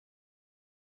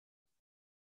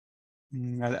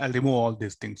I'll remove all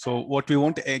these things. So what we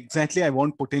want exactly, I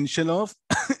want potential of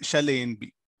shell A and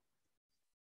B.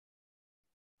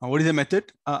 What is the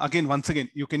method? Again, once again,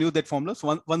 you can use that formula.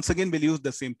 So once again, we'll use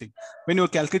the same thing. When you're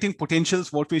calculating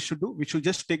potentials, what we should do? We should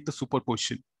just take the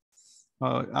superposition.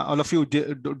 All of you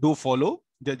do follow.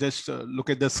 Just look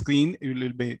at the screen. It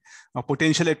will be a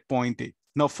potential at point A.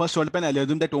 Now, first, what happens? I'll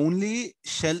assume that only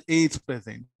shell A is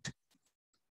present.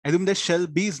 Assume that shell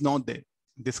B is not there.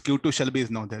 This Q2 shell B is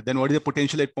not there. Then what is the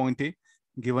potential at point A?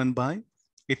 Given by,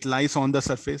 it lies on the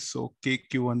surface. So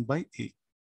KQ1 by A.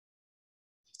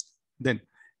 Then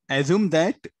assume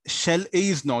that shell A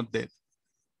is not there.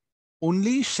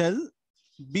 Only shell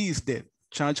B is there.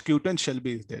 Charge Q2 and shell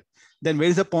B is there. Then where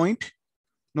is the point?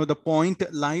 No, the point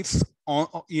lies on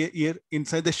here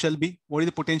inside the shell B. What is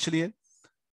the potential here?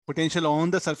 Potential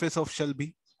on the surface of shell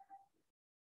B.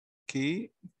 K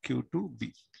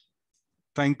Q2B.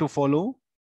 Trying to follow.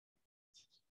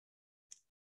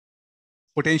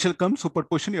 Potential comes,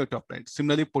 superposition your top right.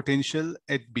 Similarly, potential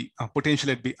at B. Potential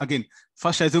at B. Again,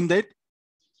 first assume that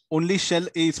only shell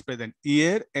A is present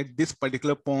here at this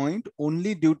particular point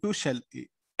only due to shell A.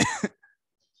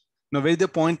 Now, where the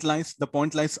point lies? The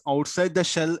point lies outside the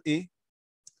shell A.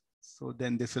 So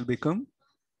then this will become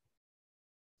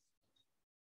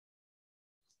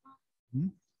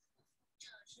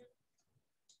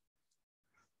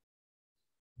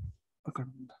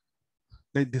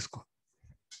let this go.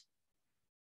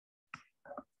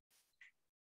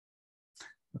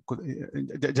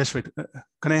 Just wait.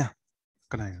 Kanaya.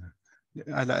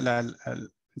 I'll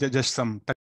just some.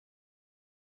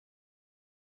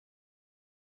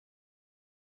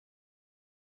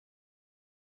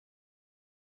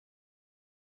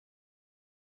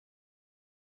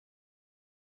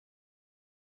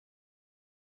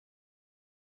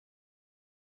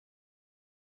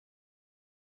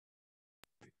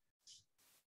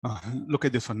 Look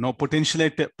at this one. No, potential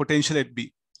at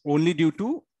B only due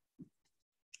to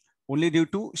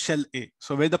shell A.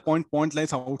 So where the point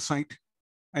lies outside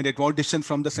and at what distance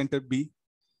from the center B?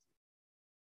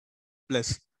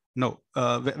 Plus, no,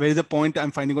 where is the point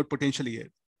I'm finding out potential here?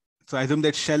 So I assume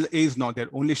that shell A is not there,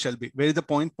 only shell B. Where is the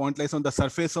point? Point lies on the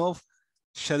surface of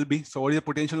shell B. So what is the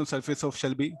potential on the surface of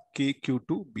shell B?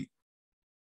 KQ2B.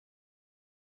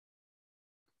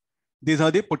 These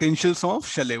are the potentials of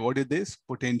shell A. What is this?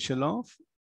 Potential of,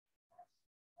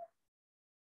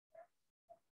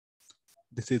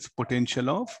 this is potential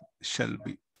of shell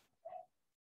B.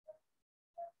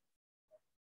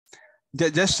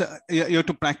 Just you have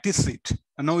to practice it.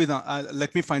 And now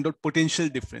let me find out potential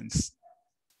difference.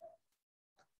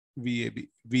 VAB.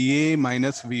 VA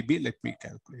minus VB, let me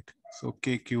calculate. So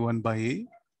KQ1 by A.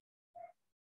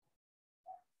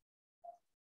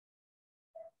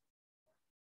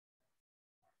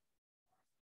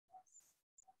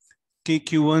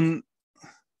 KQ1,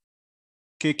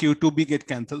 KQ2B get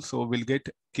cancelled. So we'll get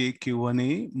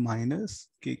KQ1A minus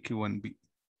KQ1B.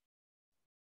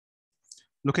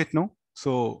 Look at now.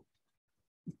 So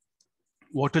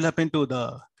what will happen to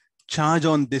the charge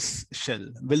on this shell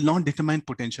will not determine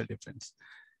potential difference.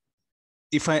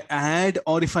 If I add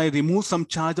or if I remove some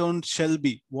charge on shell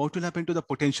B, what will happen to the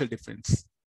potential difference?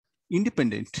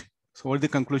 Independent. So what is the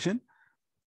conclusion?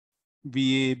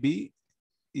 VAB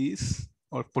is,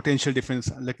 or potential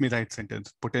difference, let me write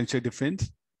sentence, potential difference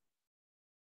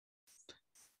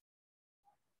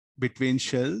between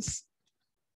shells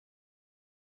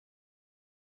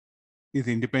is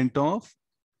independent of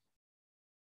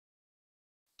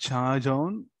charge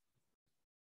on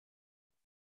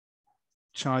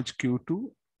charge Q2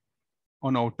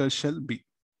 on outer shell B.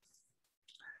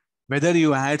 Whether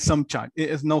you add some charge,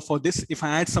 now for this, if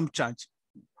I add some charge,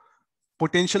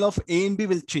 potential of A and B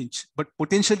will change, but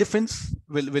potential difference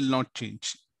will not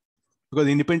change because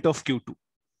independent of Q2.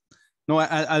 Now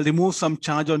I'll remove some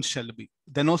charge on shell B.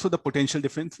 Then also the potential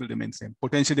difference will remain same.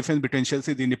 Potential difference between shells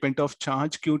is independent of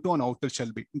charge Q2 on outer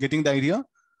shell B. Getting the idea?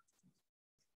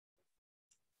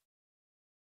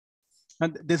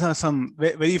 And these are some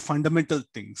very fundamental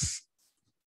things.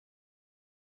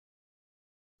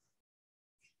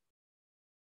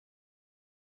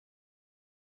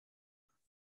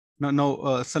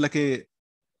 Now, so like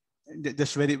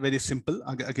just very simple.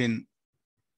 Again,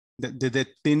 the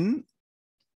thin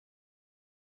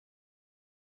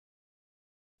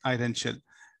iron shell.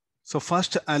 So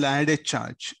first I'll add a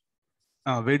charge.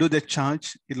 Where do the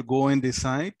charge? It'll go and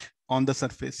reside on the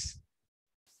surface.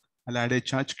 I'll add a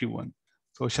charge Q1.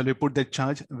 So shall we put the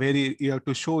charge where you have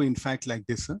to show, in fact, like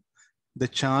this? The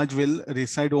charge will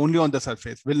reside only on the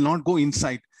surface, will not go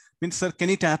inside. Means, sir,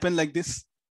 can it happen like this?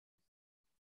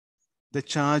 The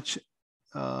charge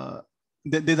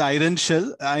There's iron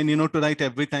shell, I need not to write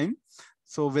every time.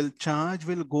 So will charge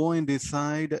will go and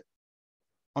reside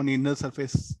on inner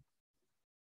surface.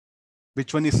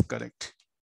 Which one is correct?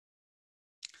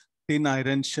 Thin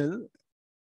iron shell,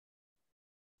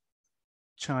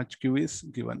 charge Q is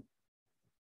given.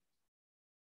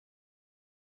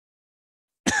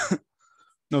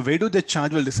 Now, where do the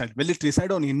charge will reside? Will it reside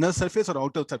on inner surface or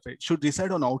outer surface? It should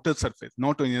reside on outer surface,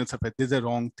 not on inner surface. This is a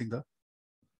wrong thing.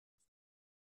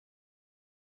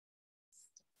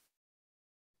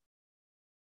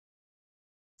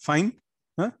 Fine.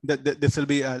 Huh? This will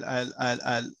be,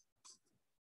 I'll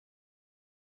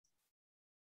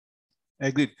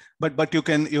agreed. But you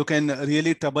can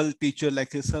really trouble teacher like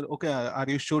this, sir. Okay, are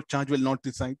you sure charge will not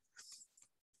reside?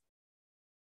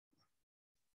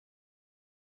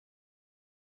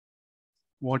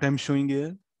 What I'm showing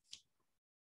here,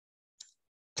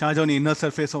 charge on inner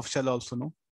surface of shell also,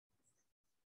 no?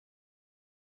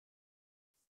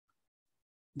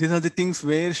 These are the things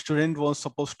where student was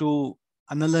supposed to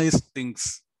analyze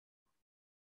things.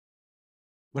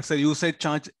 But sir, you said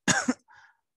charge.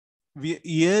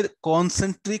 Here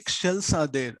concentric shells are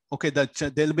there. Okay,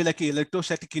 there'll be like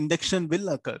electrostatic induction will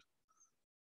occur.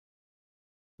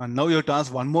 And now you have to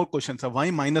ask one more question. So why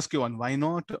minus Q1? Why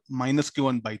not minus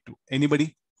Q1 by 2?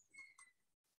 Anybody?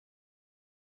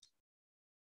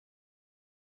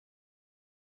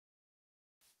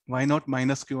 Why not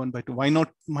minus Q1 by 2? Why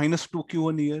not minus 2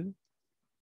 Q1 here?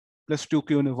 Plus 2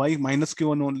 Q1. Why minus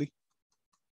Q1 only?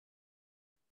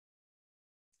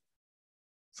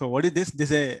 So what is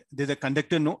this? There's a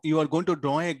conductor. No, you are going to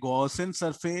draw a Gaussian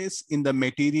surface in the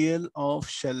material of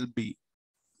shell B.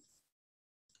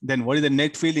 Then what is the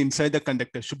net field inside the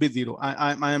conductor? Should be 0.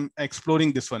 I am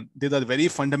exploring this one. These are very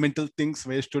fundamental things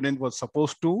where student was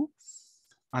supposed to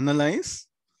analyze.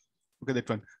 Okay, that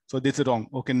one. So this is wrong.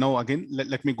 Okay, now again,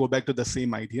 let me go back to the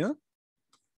same idea.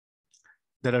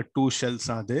 There are two shells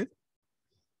are there.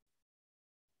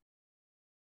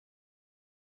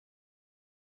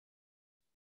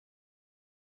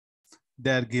 They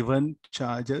are given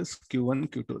charges Q1,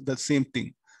 Q2, the same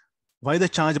thing. Why the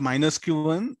charge minus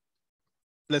Q1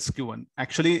 plus Q1?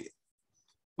 Actually,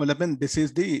 what happened? This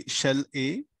is the shell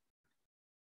A.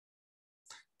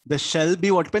 The shell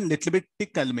B, what happened? Little bit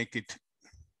thick, I'll make it.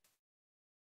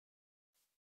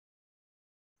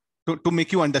 To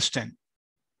make you understand.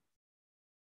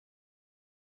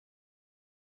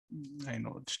 I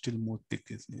know, still more thick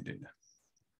is needed.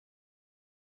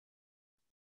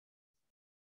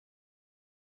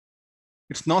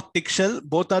 It's not thick shell,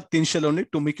 both are thin shell only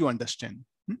to make you understand.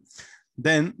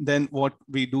 Then what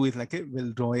we do is like,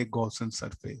 we'll draw a Gaussian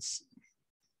surface.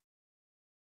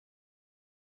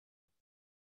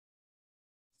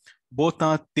 Both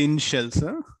are thin shells.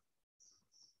 Huh?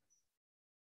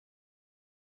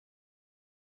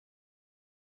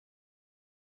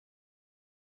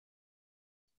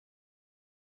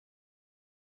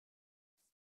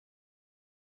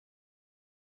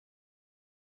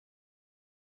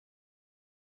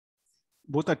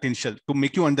 Both are thin shell to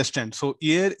make you understand. So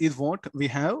here is what we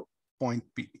have point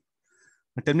P.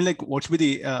 Tell me like what should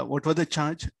be the what was the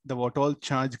charge? The what all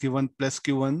charge given plus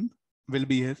Q1 will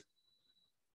be here.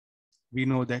 We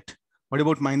know that. What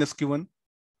about minus Q1?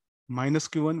 Minus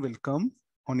Q1 will come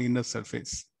on inner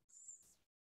surface.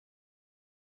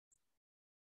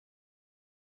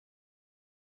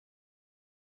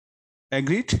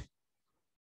 Agreed?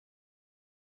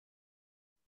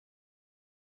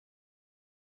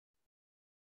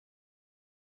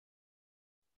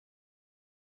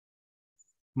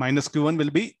 Minus Q1 will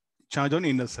be charge on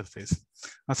inner surface.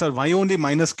 Sir, why only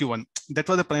minus Q1? That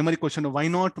was the primary question. Why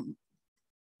not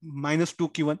minus 2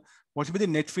 Q1? What should be the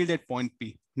net field at point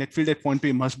P? Net field at point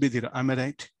P must be 0. Am I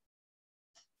right?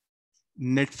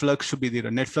 Net flux should be 0.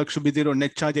 Net flux should be 0.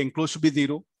 Net charge enclosed should be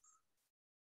 0.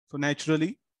 So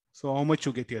naturally, so how much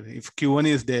you get here? If Q1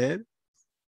 is there,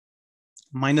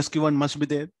 minus Q1 must be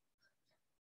there.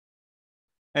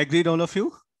 Agreed, all of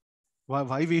you?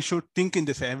 Why we should think in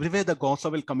this? Everywhere the Gauss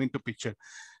will come into picture.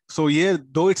 So here,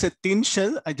 though it's a thin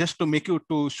shell, I just to make you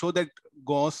to show that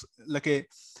Gauss, like a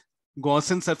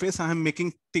Gaussian surface, I am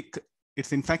making thick.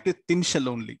 It's in fact a thin shell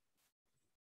only.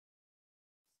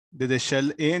 There's a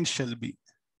shell A and shell B.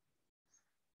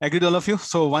 Agreed, all of you?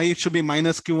 So why it should be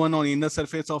minus Q1 on inner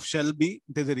surface of shell B?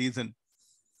 There's a reason.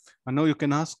 And now you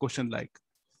can ask question like,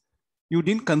 you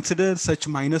didn't consider such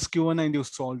minus Q1 and you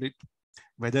solved it.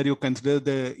 Whether you consider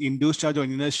the induced charge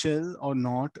on inner shell or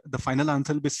not, the final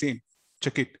answer will be same.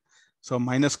 Check it. So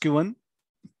minus Q1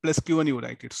 plus Q1, you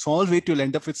write it. Solve it, you'll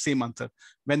end up with same answer.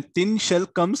 When thin shell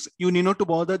comes, you need not to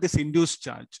bother this induced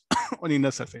charge on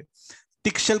inner surface.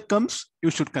 Thick shell comes,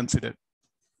 you should consider.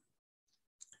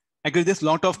 Again, there's a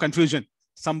lot of confusion.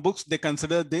 Some books, they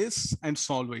consider this and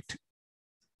solve it.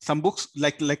 Some books,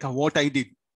 like what I did,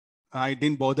 I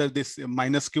didn't bother this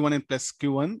minus Q1 and plus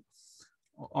Q1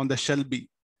 on the shell B.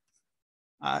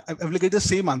 I will get the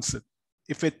same answer.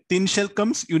 If a thin shell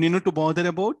comes, you need not to bother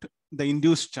about the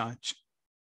induced charge.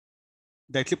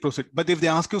 Directly proceed. But if they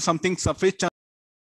ask you something surface charge,